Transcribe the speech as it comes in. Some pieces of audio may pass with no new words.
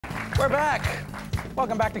We're back.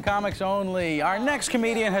 Welcome back to Comics Only. Our next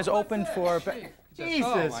comedian has opened for... Jesus!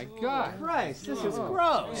 Oh my God! Christ, this is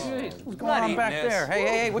gross. What's going on back there?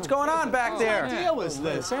 Hey, what's going on back there? What deal was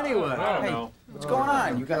this, anyway? I don't know. What's going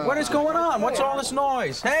on? What is going on? What's all this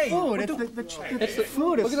noise? Hey! Food. It's the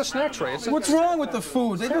food. Look at the snack tray. What's wrong with the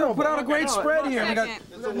food? They didn't put out a great spread here. We got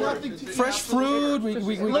fresh fruit.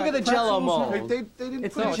 Look at the Jello mold. They didn't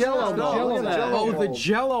It's put the Jello mold. Look at that. Oh, the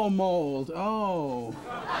Jello mold. Oh.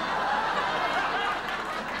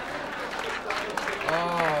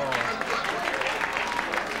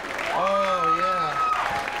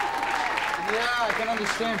 I can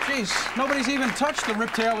understand. Jeez, nobody's even touched the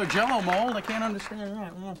Rip Taylor Jello mold. I can't understand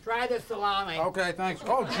that. Yeah. Try the salami. Okay, thanks.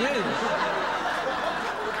 Oh, jeez.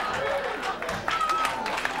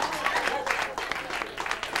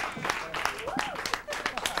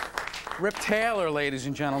 Rip Taylor, ladies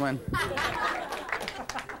and gentlemen.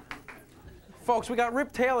 Folks, we got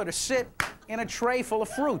Rip Taylor to sit in a tray full of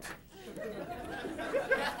fruit.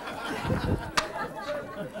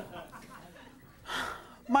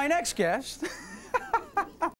 My next guest